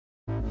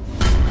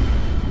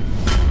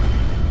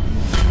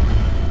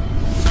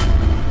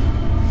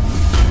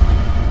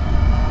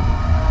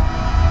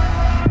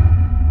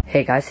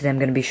Hey guys, today I'm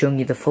going to be showing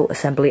you the full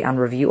assembly and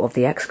review of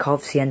the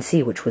X-Carve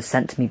Cnc, which was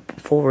sent to me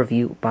for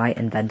review by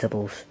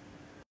Inventables.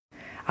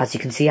 As you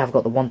can see, I've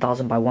got the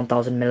 1000 by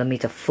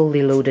 1000mm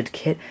fully loaded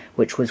kit,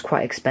 which was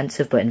quite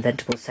expensive, but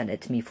Inventables sent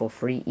it to me for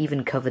free,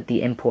 even covered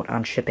the import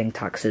and shipping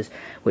taxes,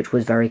 which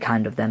was very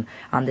kind of them.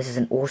 And this is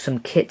an awesome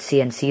kit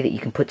CNC that you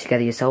can put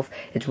together yourself.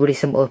 It's really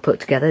simple to put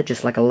together,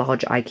 just like a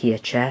large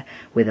IKEA chair,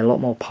 with a lot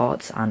more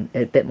parts and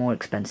a bit more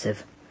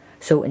expensive.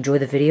 So enjoy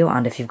the video,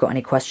 and if you've got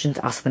any questions,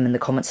 ask them in the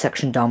comments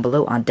section down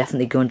below, and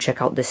definitely go and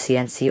check out this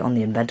CNC on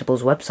the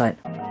Inventables website.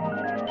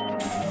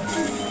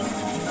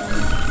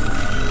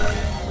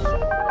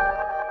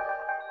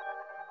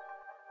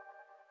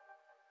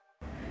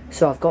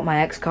 So I've got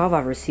my X-Carve,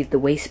 I've received the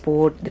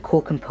wasteboard, the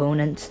core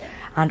components,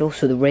 and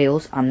also the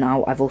rails, and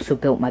now I've also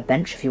built my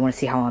bench. If you want to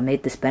see how I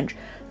made this bench,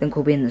 link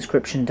will be in the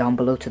description down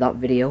below to that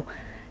video.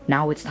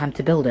 Now it's time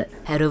to build it.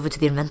 Head over to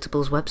the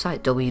Inventables website,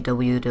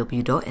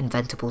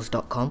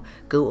 www.inventables.com,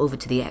 go over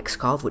to the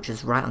X-Carve, which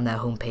is right on their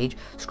homepage,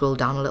 scroll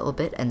down a little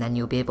bit, and then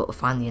you'll be able to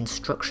find the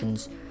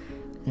instructions.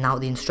 Now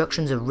the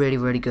instructions are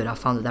really good. I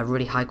found that they're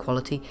really high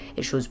quality.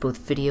 It shows both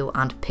video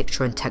and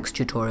picture and text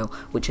tutorial,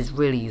 which is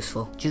really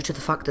useful. Due to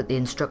the fact that the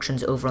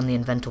instructions over on the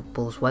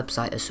Inventables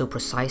website are so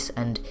precise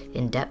and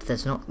in depth,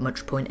 there's not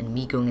much point in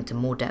me going into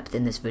more depth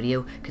in this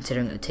video,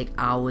 considering it would take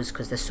hours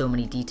because there's so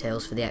many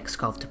details for the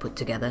X-Carve to put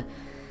together.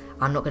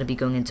 I'm not going to be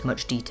going into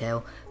much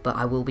detail, but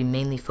I will be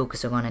mainly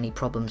focusing on any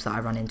problems that I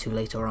run into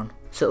later on.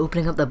 So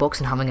opening up the box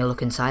and having a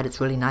look inside, it's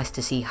really nice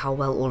to see how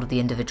well all of the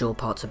individual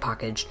parts are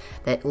packaged.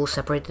 They're all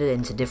separated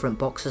into different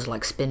boxes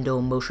like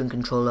spindle, motion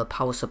controller,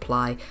 power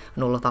supply,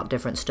 and all of that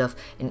different stuff.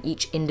 And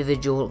each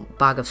individual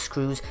bag of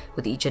screws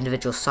with each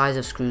individual size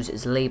of screws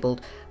is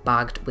labelled,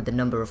 bagged with the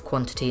number of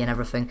quantity and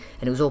everything.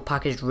 And it was all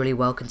packaged really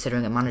well,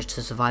 considering it managed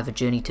to survive a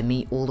journey to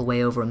me all the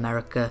way over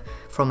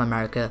from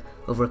America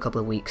over a couple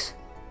of weeks.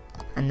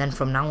 And then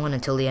from now on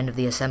until the end of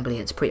the assembly,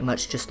 it's pretty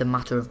much just a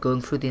matter of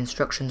going through the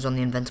instructions on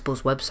the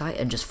Inventables website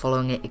and just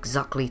following it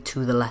exactly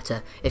to the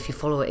letter. If you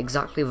follow it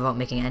exactly without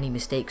making any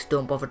mistakes,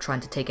 don't bother trying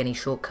to take any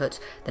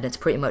shortcuts, then it's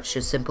pretty much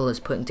as simple as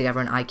putting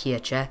together an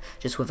IKEA chair,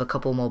 just with a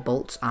couple more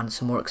bolts and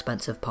some more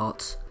expensive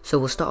parts. So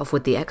we'll start off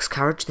with the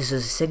X-Carriage. This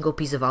is a single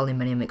piece of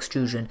aluminium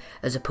extrusion,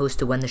 as opposed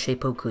to when the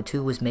Shapeoko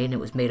 2 was made and it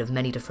was made of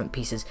many different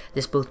pieces.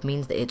 This both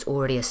means that it's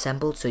already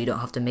assembled, so you don't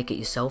have to make it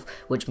yourself,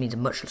 which means a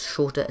much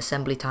shorter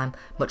assembly time,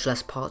 much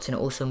less parts, and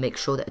it also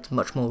makes sure that it's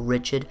much more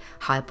rigid,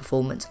 higher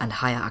performance and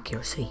higher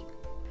accuracy.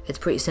 It's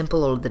pretty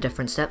simple, all of the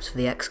different steps for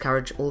the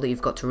X-Carriage. All that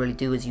you've got to really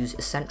do is use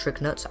eccentric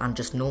nuts and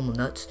just normal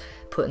nuts,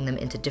 putting them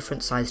into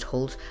different sized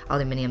holes.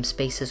 Aluminium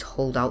spacers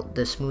hold out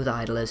the smooth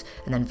idlers,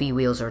 and then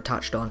V-wheels are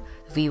attached on.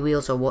 The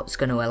V-wheels are what's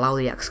going to allow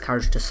the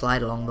X-Carriage to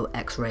slide along the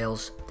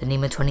X-rails. The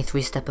NEMA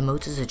 23 stepper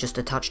motors are just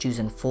attached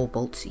using 4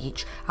 bolts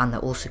each, and they're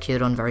all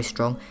secured on very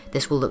strong.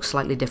 This will look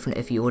slightly different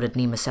if you ordered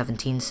NEMA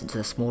 17 since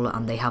they're smaller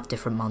and they have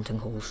different mounting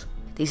holes.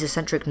 These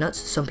eccentric nuts,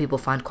 some people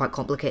find quite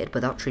complicated,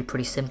 but they're actually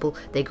pretty simple.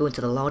 They go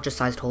into the larger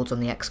sized holes on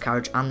the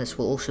X-Carriage, and this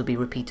will also be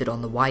repeated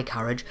on the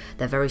Y-Carriage.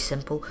 They're very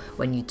simple.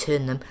 When you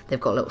turn them,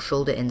 they've got a little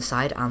shoulder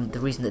inside, and the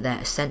reason that they're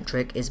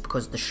eccentric is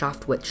because the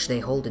shaft which they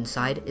hold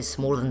inside is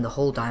smaller than the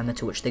hole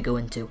diameter which they go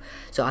into.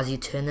 So as you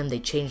turn them, they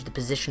change the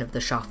position of the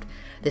shaft.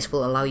 This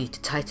will allow you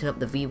to tighten up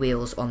the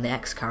V-wheels on the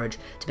X-Carriage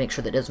to make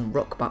sure that it doesn't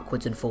rock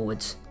backwards and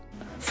forwards.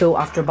 So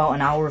after about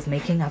an hour of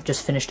making, I've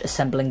just finished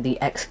assembling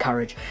the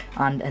X-Carriage,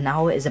 and an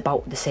hour is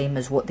about the same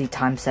as what the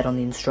time said on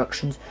the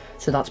instructions,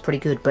 so that's pretty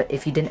good. But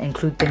if you didn't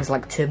include things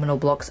like terminal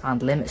blocks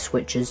and limit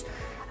switches,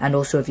 and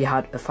also if you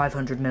had a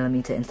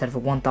 500mm instead of a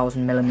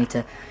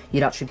 1000mm,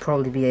 you'd actually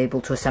probably be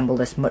able to assemble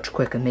this much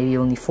quicker, maybe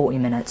only 40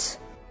 minutes.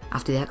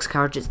 After the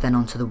X-Carriage, it's then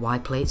onto the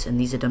Y-plates, and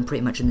these are done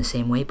pretty much in the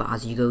same way, but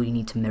as you go you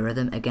need to mirror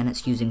them. Again,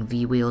 it's using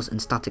V-wheels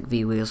and static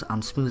V-wheels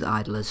and smooth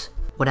idlers.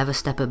 Whatever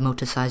stepper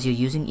motor size you're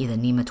using, either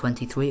NEMA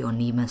 23 or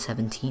NEMA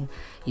 17,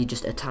 you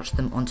just attach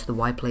them onto the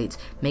Y-plates.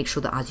 Make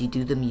sure that as you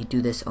do them, you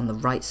do this on the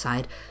right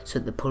side so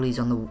that the pulleys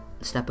on the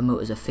stepper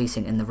motors are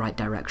facing in the right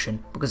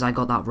direction, because I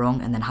got that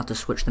wrong and then had to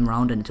switch them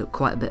around, and it took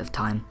quite a bit of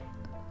time.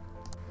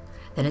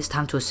 Then it's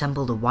time to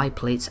assemble the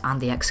Y-plates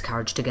and the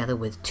X-Carriage together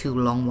with 2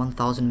 long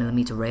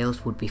 1000mm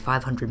rails, would be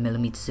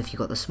 500mm if you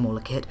got the smaller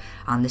kit,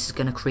 and this is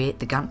going to create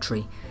the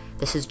gantry.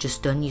 This is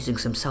just done using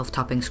some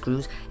self-tapping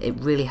screws. It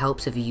really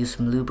helps if you use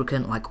some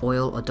lubricant like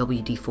oil or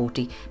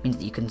WD-40, means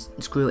that you can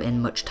screw it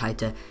in much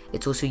tighter.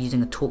 It's also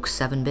using a Torx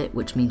 7-bit,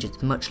 which means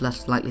it's much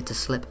less likely to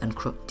slip and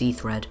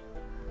de-thread.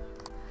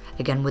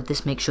 Again, with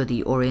this, make sure that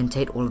you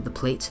orientate all of the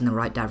plates in the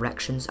right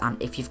directions, and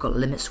if you've got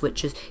limit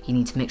switches, you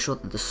need to make sure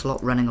that the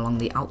slot running along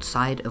the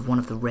outside of one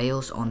of the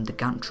rails on the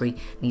gantry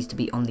needs to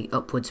be on the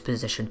upwards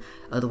position,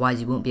 otherwise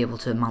you won't be able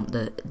to mount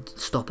the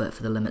stopper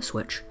for the limit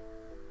switch.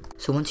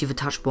 So once you've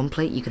attached one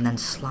plate, you can then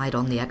slide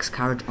on the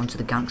X-Carriage onto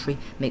the gantry.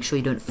 Make sure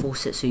you don't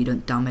force it so you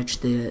don't damage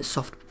the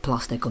soft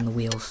plastic on the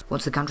wheels.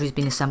 Once the gantry's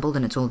been assembled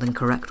and it's all in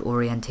correct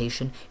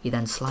orientation, you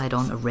then slide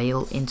on a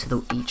rail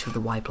into each of the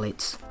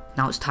Y-plates.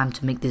 Now it's time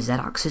to make the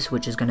Z-axis,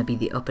 which is going to be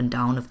the up and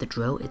down of the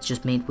drill. It's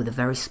just made with a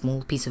very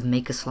small piece of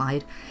maker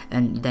slide,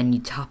 and then you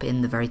tap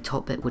in the very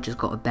top bit, which has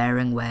got a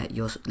bearing where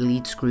your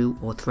lead screw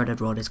or threaded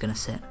rod is going to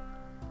sit.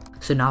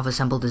 So now I've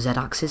assembled the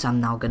Z-axis,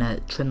 I'm now going to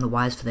trim the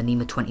wires for the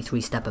NEMA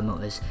 23 stepper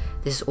motors.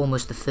 This is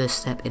almost the first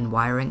step in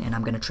wiring, and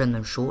I'm going to trim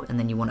them short, and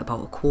then you want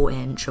about 1/4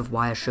 inch of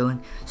wire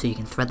showing so you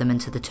can thread them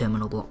into the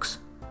terminal blocks.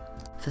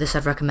 For this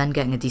I'd recommend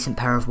getting a decent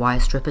pair of wire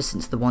strippers,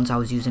 since the ones I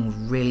was using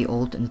were really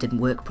old and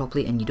didn't work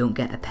properly, and you don't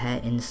get a pair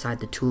inside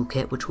the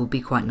toolkit, which will be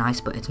quite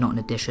nice, but it's not an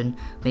addition.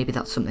 Maybe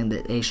that's something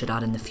that they should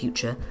add in the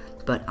future.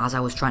 But as I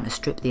was trying to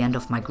strip the end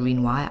off my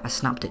green wire, I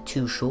snapped it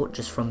too short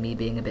just from me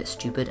being a bit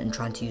stupid and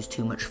trying to use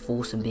too much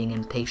force and being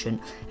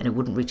impatient, and it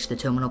wouldn't reach the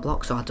terminal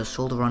block, so I had to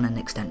solder on an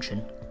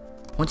extension.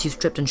 Once you've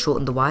stripped and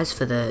shortened the wires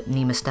for the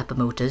NEMA stepper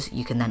motors,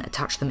 you can then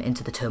attach them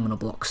into the terminal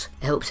blocks.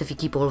 It helps if you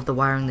keep all of the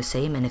wiring the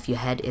same, and if you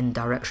head in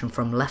direction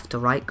from left to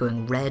right,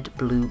 going red,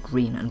 blue,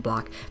 green and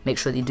black. Make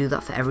sure that you do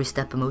that for every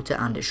stepper motor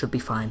and it should be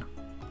fine.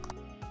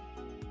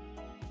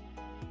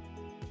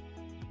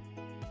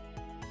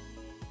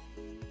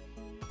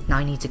 Now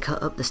you need to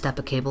cut up the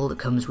stepper cable that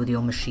comes with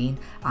your machine,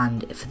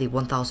 and for the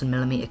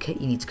 1000mm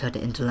kit you need to cut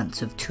it into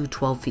lengths of 2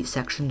 12-foot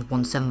sections,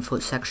 1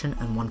 7-foot section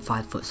and 1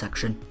 5-foot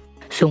section.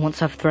 So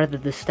once I've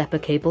threaded the stepper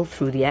cable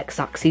through the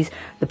X-axis,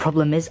 the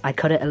problem is I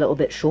cut it a little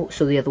bit short,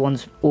 so the other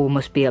ones all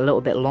must be a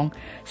little bit long.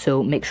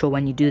 So make sure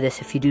when you do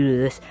this, if you do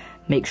this,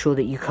 make sure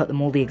that you cut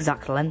them all the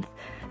exact length.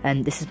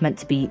 And this is meant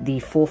to be the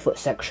 4-foot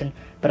section,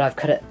 but I've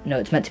cut it, no,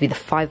 it's meant to be the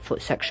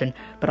 5-foot section,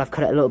 but I've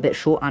cut it a little bit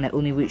short and it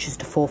only reaches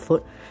to 4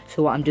 foot.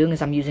 So what I'm doing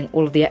is I'm using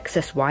all of the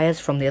excess wires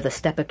from the other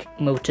stepper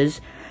motors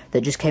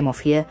that just came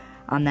off here,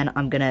 and then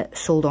I'm going to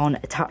solder on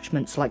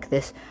attachments like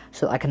this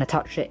so that I can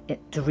attach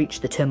it to reach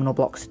the terminal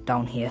blocks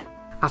down here.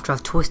 After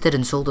I've twisted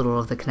and soldered all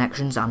of the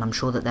connections and I'm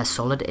sure that they're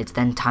solid, it's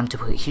then time to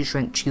put heat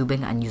shrink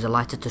tubing and use a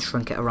lighter to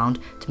shrink it around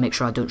to make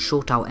sure I don't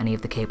short out any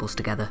of the cables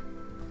together.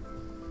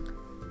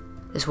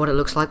 This is what it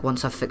looks like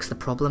once I've fixed the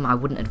problem. I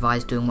wouldn't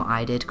advise doing what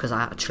I did because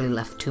I actually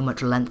left too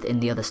much length in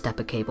the other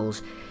stepper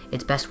cables.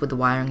 It's best with the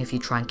wiring if you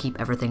try and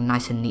keep everything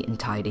nice and neat and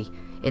tidy.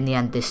 In the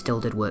end this still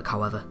did work,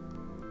 however.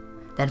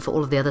 Then for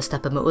all of the other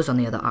stepper motors on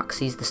the other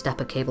axes, the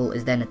stepper cable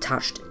is then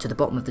attached to the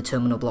bottom of the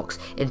terminal blocks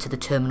into the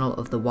terminal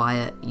of the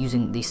wire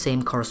using the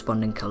same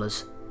corresponding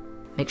colours.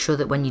 Make sure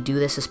that when you do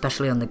this,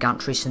 especially on the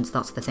gantry, since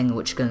that's the thing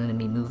which is going to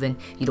be moving,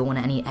 you don't want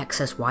any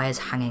excess wires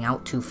hanging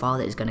out too far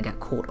that is going to get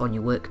caught on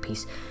your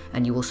workpiece.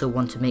 And you also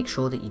want to make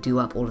sure that you do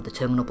up all of the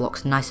terminal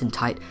blocks nice and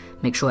tight,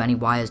 make sure any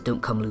wires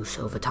don't come loose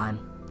over time.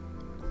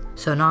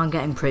 So now I'm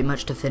getting pretty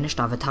much to finished.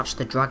 I've attached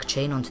the drag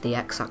chain onto the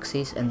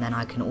X-axis, and then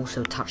I can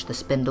also attach the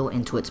spindle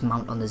into its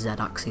mount on the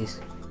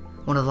Z-axis.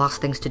 One of the last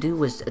things to do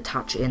was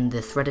attach in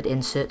the threaded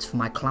inserts for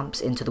my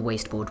clamps into the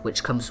wasteboard,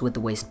 which comes with the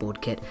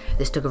wasteboard kit.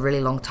 This took a really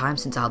long time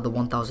since I had the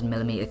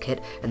 1000mm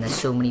kit, and there's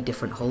so many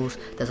different holes.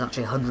 There's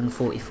actually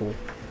 144.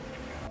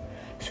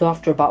 So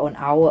after about an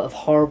hour of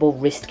horrible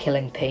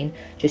wrist-killing pain,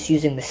 just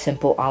using the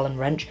simple Allen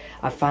wrench,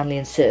 I finally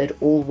inserted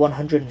all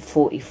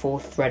 144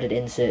 threaded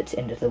inserts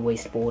into the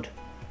wasteboard.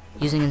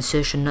 Using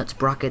insertion nuts,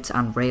 brackets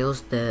and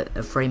rails, the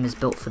frame is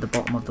built for the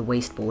bottom of the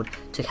wasteboard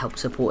to help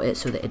support it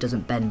so that it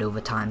doesn't bend over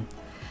time.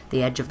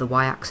 The edge of the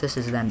Y-axis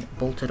is then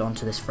bolted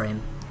onto this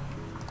frame.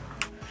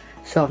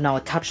 So I've now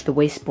attached the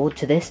wasteboard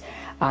to this,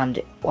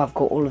 and I've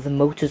got all of the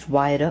motors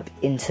wired up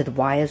into the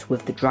wires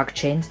with the drag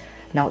chains.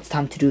 Now it's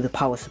time to do the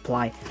power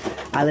supply.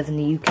 I live in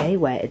the UK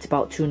where it's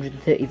about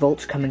 230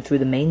 volts coming through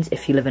the mains.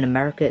 If you live in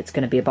America it's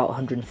going to be about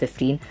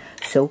 115.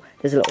 So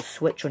there's a little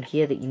switch on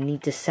here that you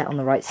need to set on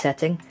the right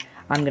setting.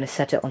 I'm going to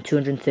set it on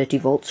 230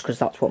 volts because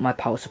that's what my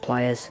power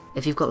supply is.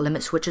 If you've got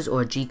limit switches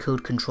or a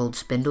G-code controlled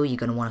spindle, you're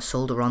going to want to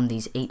solder on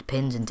these 8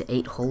 pins into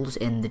 8 holes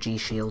in the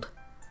G-shield.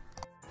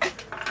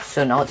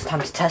 So now it's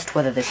time to test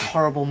whether this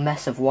horrible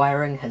mess of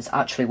wiring has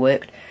actually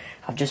worked.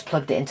 I've just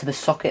plugged it into the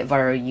socket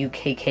via a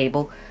UK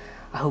cable.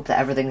 I hope that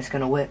everything's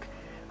going to work.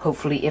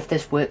 Hopefully if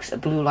this works, a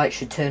blue light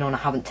should turn on. I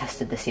haven't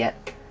tested this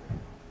yet.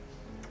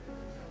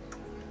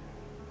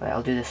 Right,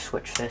 I'll do this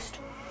switch first.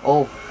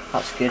 Oh,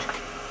 that's good.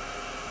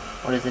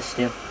 What does this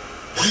do?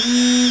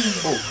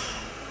 Oh.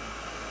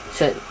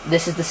 So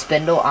this is the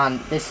spindle and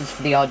this is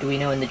for the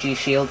Arduino and the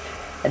G-Shield,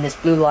 and this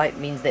blue light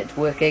means that it's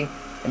working,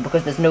 and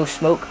because there's no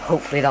smoke,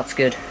 hopefully that's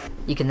good.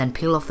 You can then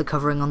peel off the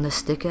covering on this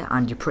sticker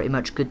and you're pretty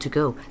much good to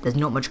go. There's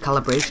not much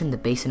calibration, the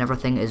base and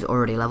everything is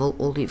already level.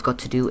 All you've got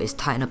to do is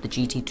tighten up the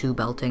GT2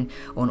 belting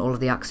on all of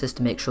the axes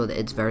to make sure that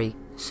it's very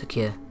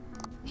secure.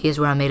 Here's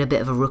where I made a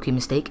bit of a rookie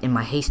mistake. In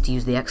my haste to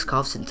use the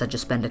X-Carve, since I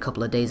just spent a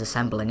couple of days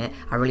assembling it,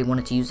 I really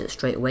wanted to use it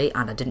straight away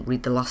and I didn't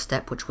read the last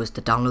step, which was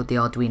to download the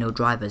Arduino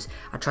drivers.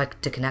 I tried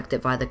to connect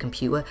it via the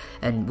computer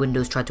and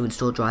Windows tried to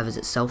install drivers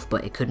itself,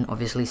 but it couldn't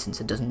obviously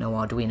since it doesn't know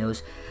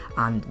Arduinos,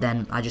 and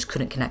then I just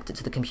couldn't connect it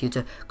to the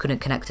computer, couldn't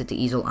connect it to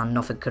easel, and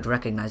nothing could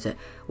recognize it.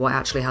 What I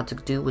actually had to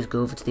do was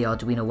go over to the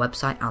Arduino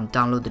website and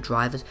download the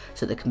drivers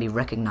so they can be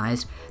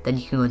recognized. Then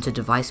you can go into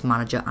Device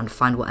Manager and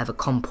find whatever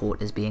COM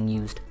port is being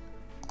used.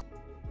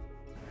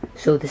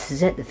 So this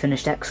is it, the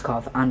finished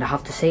X-Carve, and I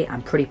have to say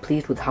I'm pretty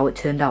pleased with how it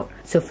turned out.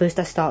 So first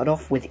I started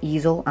off with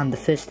easel, and the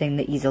first thing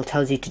the easel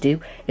tells you to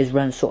do is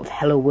run a sort of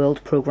hello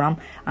world program,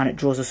 and it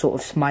draws a sort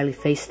of smiley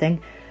face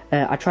thing.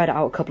 I tried it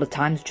out a couple of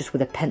times just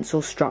with a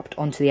pencil strapped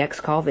onto the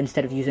X-Carve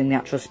instead of using the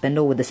actual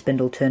spindle with the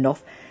spindle turned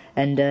off,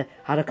 and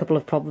had a couple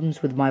of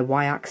problems with my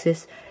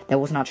Y-axis. There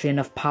wasn't actually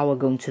enough power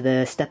going to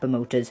the stepper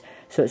motors,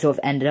 so it sort of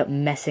ended up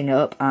messing it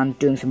up and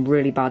doing some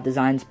really bad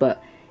designs,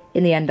 but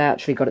in the end I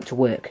actually got it to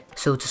work.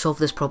 So to solve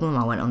this problem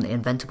I went on the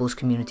Inventables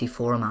community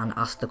forum and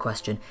asked the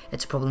question.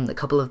 It's a problem that a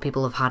couple of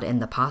people have had in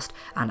the past,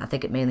 and I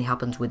think it mainly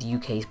happens with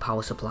UK's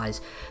power supplies.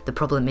 The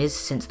problem is,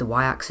 since the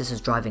Y-axis is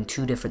driving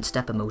two different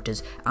stepper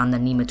motors and the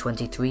NEMA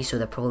 23, so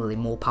they're probably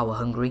more power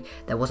hungry,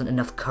 there wasn't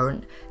enough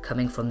current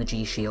coming from the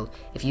G-shield.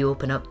 If you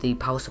open up the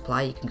power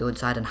supply, you can go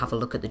inside and have a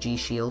look at the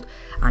G-shield,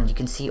 and you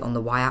can see on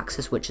the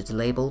Y-axis, which is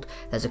labelled,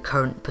 there's a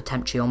current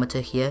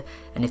potentiometer here,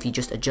 and if you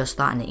just adjust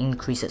that and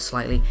increase it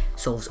slightly,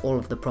 solves all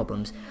of the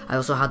problems. I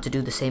also had to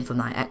do the same for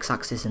my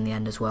X-axis in the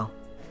end as well.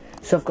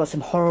 So I've got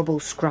some horrible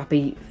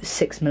scrappy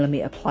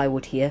 6mm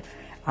plywood here,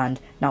 and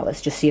now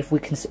let's just see if we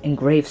can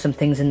engrave some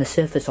things in the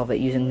surface of it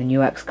using the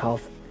new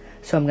X-Carve.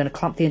 So I'm going to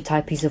clamp the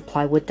entire piece of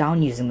plywood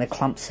down using the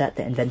clamp set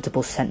that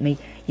Inventables sent me.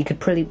 You could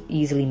pretty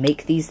easily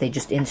make these, they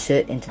just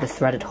insert into the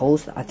threaded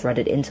holes that I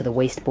threaded into the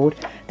wasteboard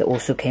that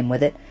also came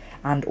with it.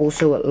 And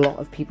also a lot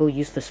of people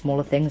use for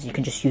smaller things, you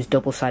can just use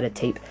double-sided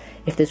tape.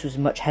 If this was a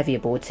much heavier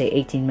board, say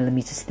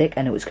 18mm thick,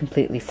 and it was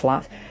completely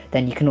flat,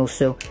 then you can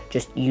also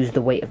just use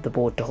the weight of the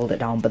board to hold it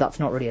down, but that's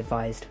not really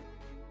advised.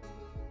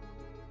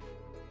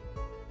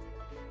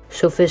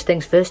 So first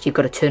things first, you've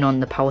got to turn on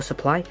the power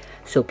supply,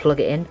 so plug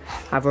it in.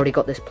 I've already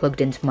got this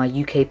plugged into my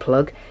UK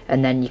plug,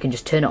 and then you can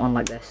just turn it on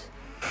like this.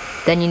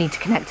 Then you need to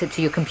connect it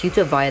to your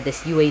computer via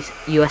this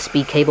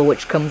USB cable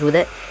which comes with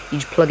it. You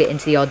just plug it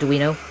into the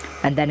Arduino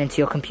and then into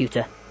your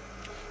computer.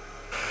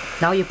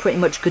 Now you're pretty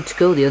much good to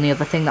go. The only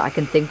other thing that I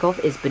can think of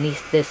is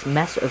beneath this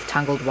mess of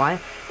tangled wire,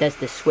 there's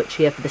this switch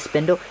here for the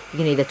spindle. You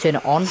can either turn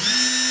it on,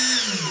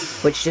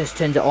 which just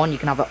turns it on. You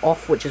can have it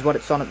off, which is what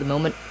it's on at the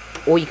moment,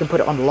 or you can put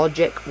it on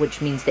logic,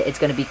 which means that it's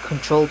going to be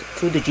controlled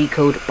through the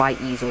G-code by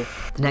easel.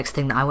 The next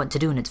thing that I want to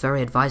do, and it's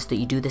very advised that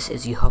you do this,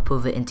 is you hop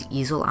over into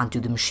easel and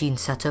do the machine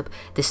setup.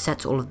 This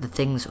sets all of the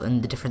things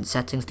and the different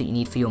settings that you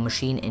need for your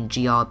machine in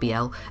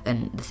GRBL,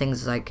 and the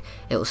things like,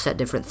 it'll set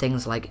different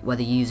things like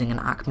whether you're using an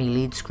Acme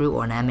lead screw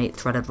or an M8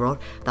 threaded rod.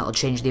 That'll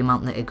change the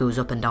amount that it goes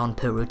up and down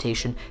per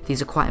rotation.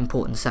 These are quite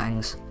important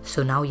settings.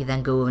 So now you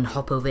then go and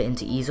hop over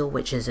into easel,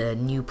 which is a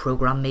new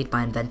program made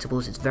by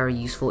Inventables. It's very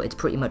useful. It's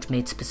pretty much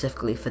made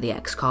specifically for the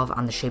X-Carve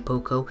and the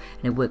Shapeoko,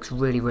 and it works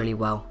really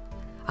well.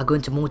 I'll go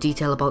into more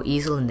detail about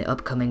easel in the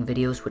upcoming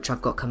videos which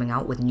I've got coming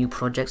out with new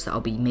projects that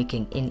I'll be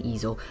making in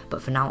easel,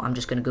 but for now I'm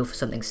just going to go for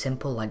something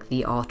simple like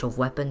The Art of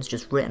Weapons,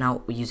 just written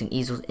out using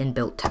easel's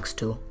inbuilt text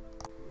tool.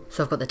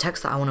 So I've got the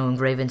text that I want to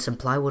engrave in some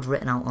plywood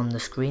written out on the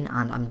screen,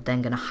 and I'm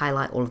then going to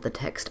highlight all of the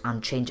text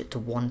and change it to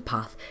one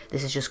path.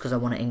 This is just because I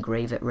want to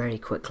engrave it really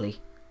quickly.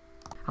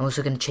 I'm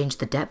also going to change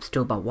the depth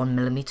to about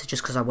 1mm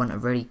just because I want a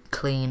really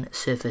clean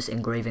surface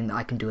engraving that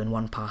I can do in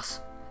one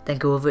pass. Then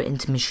go over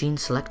into machine,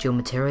 select your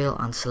material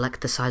and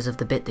select the size of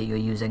the bit that you're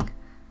using.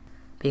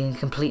 Being a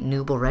complete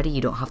noob already,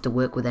 you don't have to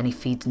work with any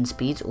feeds and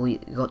speeds. All you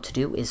got to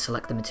do is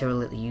select the material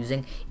that you're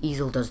using.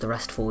 Easel does the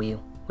rest for you,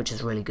 which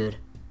is really good.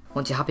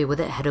 Once you're happy with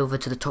it, head over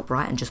to the top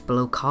right and just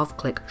below carve,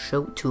 click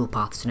show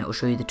toolpaths, and it will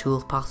show you the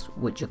toolpaths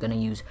which you're going to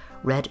use.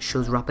 Red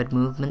shows rapid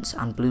movements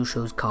and blue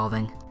shows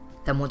carving.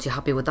 Then once you're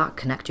happy with that,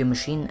 connect your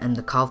machine and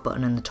the carve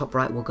button in the top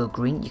right will go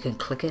green. You can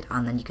click it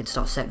and then you can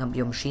start setting up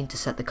your machine to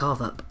set the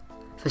carve up.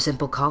 For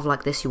simple carve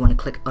like this, you want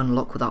to click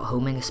unlock without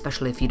homing,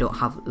 especially if you don't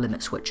have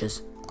limit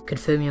switches.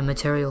 Confirm your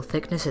material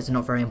thickness. It's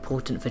not very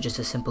important for just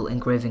a simple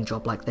engraving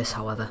job like this,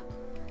 however.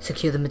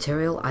 Secure the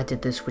material. I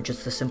did this with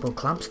just the simple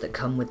clamps that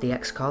come with the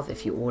X-Carve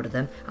if you order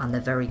them, and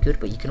they're very good,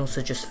 but you can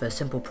also just for a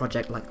simple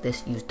project like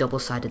this use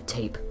double-sided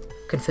tape.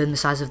 Confirm the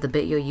size of the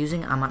bit you're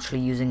using. I'm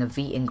actually using a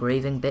V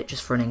engraving bit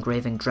just for an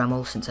engraving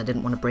Dremel since I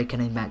didn't want to break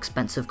any of my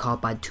expensive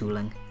carbide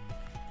tooling.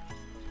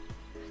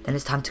 Then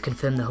it's time to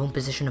confirm the home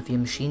position of your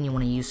machine. You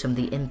want to use some of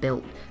the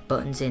inbuilt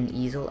buttons in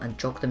easel and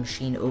jog the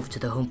machine over to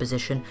the home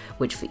position,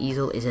 which for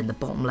easel is in the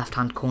bottom left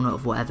hand corner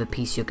of whatever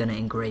piece you're going to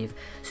engrave.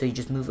 So you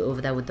just move it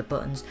over there with the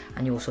buttons,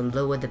 and you also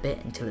lower the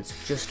bit until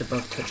it's just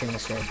above touching the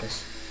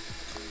surface.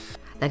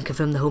 Then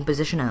confirm the home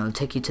position and it'll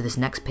take you to this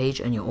next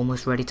page and you're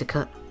almost ready to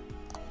cut.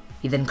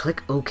 You then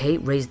click OK,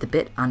 raise the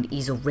bit, and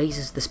easel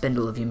raises the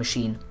spindle of your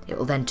machine. It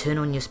will then turn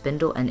on your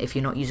spindle, and if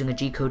you're not using a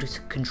G-code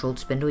controlled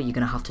spindle, you're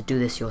going to have to do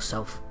this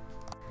yourself.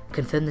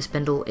 Confirm the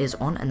spindle is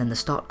on, and then the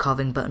start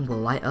carving button will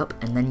light up,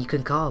 and then you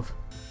can carve.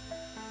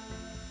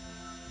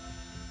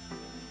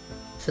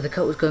 So the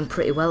cut was going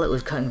pretty well. It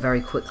was cutting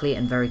very quickly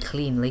and very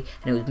cleanly,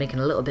 and it was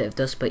making a little bit of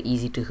dust but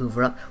easy to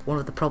hoover up. One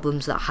of the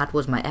problems that I had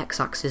was my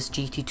X-axis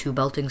GT2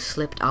 belting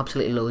slipped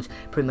absolutely loads.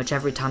 Pretty much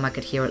every time I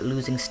could hear it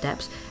losing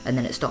steps, and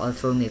then it started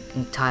throwing the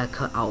entire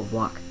cut out of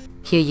whack.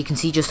 Here you can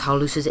see just how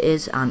loose it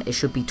is, and it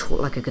should be taut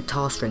like a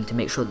guitar string to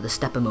make sure that the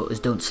stepper motors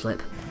don't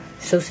slip.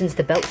 So since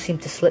the belt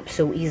seemed to slip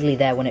so easily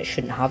there when it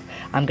shouldn't have,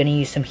 I'm going to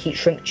use some heat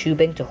shrink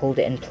tubing to hold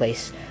it in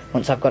place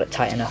once I've got it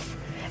tight enough.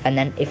 And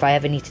then if I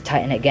ever need to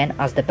tighten it again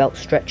as the belt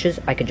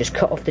stretches, I can just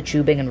cut off the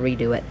tubing and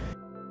redo it.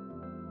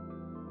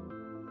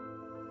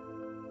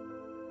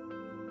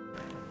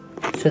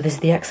 So this is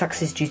the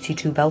X-axis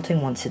GT2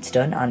 belting once it's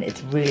done, and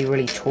it's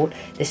really taut.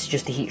 This is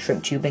just the heat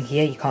shrink tubing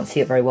here. You can't see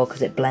it very well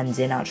because it blends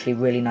in actually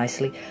really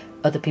nicely.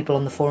 Other people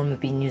on the forum have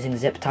been using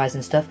zip ties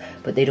and stuff,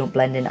 but they don't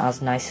blend in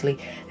as nicely,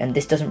 and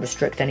this doesn't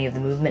restrict any of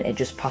the movement. It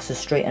just passes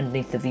straight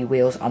underneath the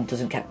V-wheels and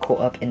doesn't get caught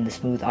up in the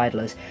smooth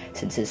idlers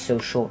since it's so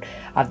short.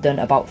 I've done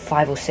about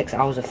 5 or 6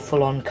 hours of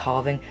full-on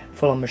carving,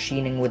 full-on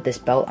machining with this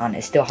belt, and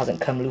it still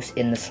hasn't come loose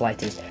in the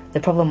slightest.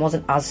 The problem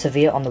wasn't as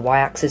severe on the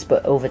Y-axis,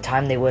 but over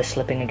time they were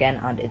slipping again,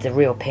 and it's a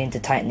real pain to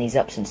tighten these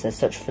up since they're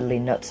such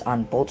fiddly nuts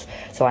and bolts,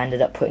 so I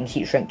ended up putting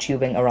heat shrink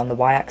tubing around the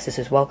Y-axis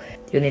as well.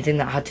 The only thing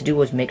that I had to do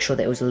was make sure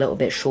that it was a little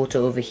bit shorter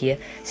over here,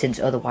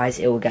 since otherwise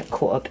it will get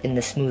caught up in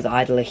the smooth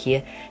idler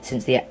here,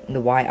 since the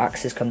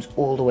Y-axis comes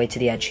all the way to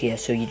the edge here,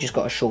 so you just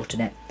got to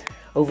shorten it.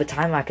 Over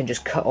time I can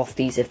just cut off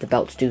these if the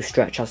belts do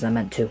stretch as they're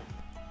meant to.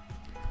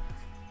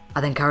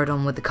 I then carried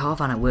on with the carve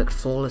and it worked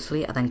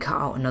flawlessly. I then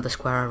cut out another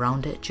square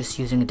around it, just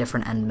using a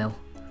different end mill.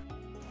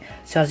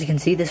 So as you can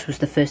see, this was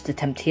the first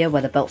attempt here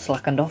where the belt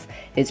slackened off.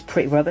 It's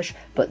pretty rubbish,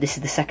 but this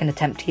is the second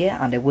attempt here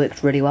and it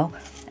worked really well.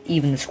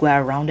 Even the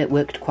square around it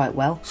worked quite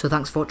well. So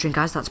thanks for watching,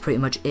 guys. That's pretty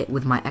much it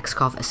with my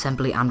X-Carve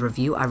assembly and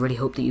review. I really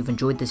hope that you've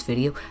enjoyed this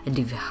video, and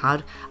if you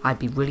had, I'd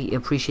be really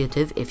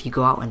appreciative if you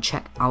go out and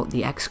check out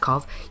the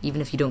X-Carve, even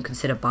if you don't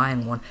consider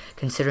buying one,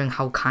 considering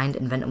how kind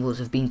Inventables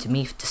have been to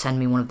me to send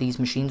me one of these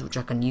machines, which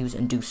I can use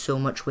and do so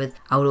much with.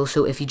 I would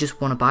also, if you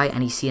just want to buy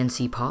any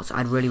CNC parts,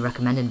 I'd really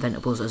recommend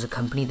Inventables as a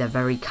company. They're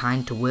very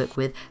kind to work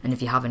with, and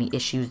if you have any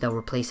issues, they'll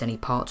replace any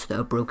parts that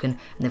are broken,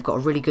 and they've got a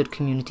really good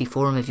community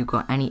forum. If you've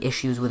got any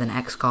issues with an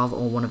X-Carve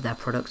or one of their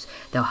products,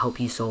 they'll help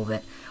you solve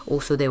it.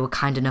 Also, they were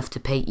kind enough to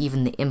pay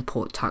even the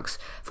import tax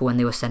for when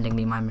they were sending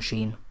me my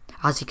machine.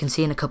 As you can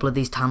see in a couple of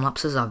these time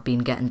lapses, I've been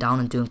getting down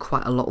and doing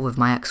quite a lot with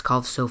my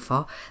X-Carve so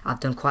far. I've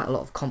done quite a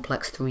lot of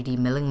complex 3D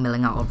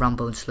milling out of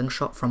Rambo and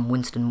Slingshot from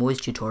Winston Moy's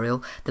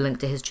tutorial. The link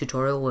to his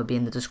tutorial will be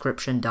in the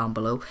description down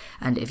below,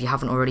 and if you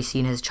haven't already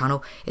seen his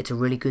channel, it's a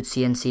really good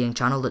CNCing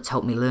channel that's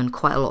helped me learn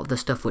quite a lot of the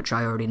stuff which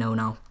I already know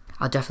now.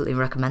 I definitely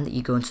recommend that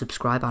you go and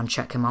subscribe and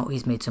check him out.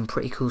 He's made some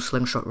pretty cool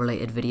slingshot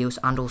related videos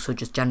and also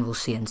just general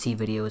CNC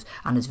videos,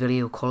 and his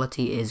video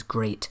quality is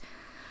great.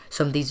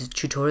 Some of these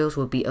tutorials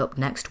will be up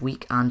next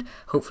week, and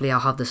hopefully I'll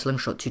have the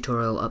slingshot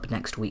tutorial up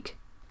next week.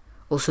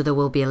 Also, there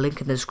will be a link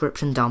in the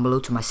description down below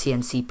to my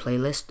CNC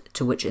playlist,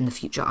 to which in the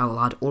future I will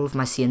add all of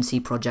my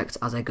CNC projects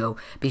as I go.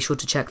 Be sure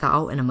to check that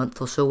out in a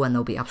month or so when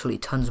there'll be absolutely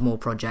tons more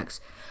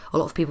projects. A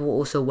lot of people were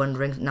also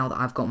wondering, now that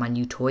I've got my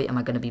new toy, am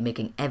I going to be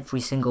making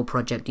every single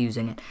project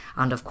using it?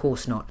 And of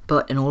course not.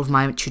 But in all of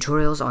my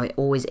tutorials, I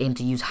always aim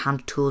to use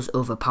hand tools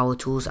over power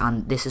tools,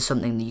 and this is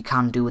something that you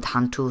can do with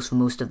hand tools for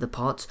most of the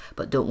parts.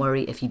 But don't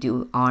worry, if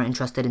you are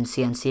interested in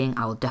CNCing,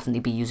 I will definitely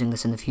be using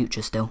this in the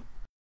future still.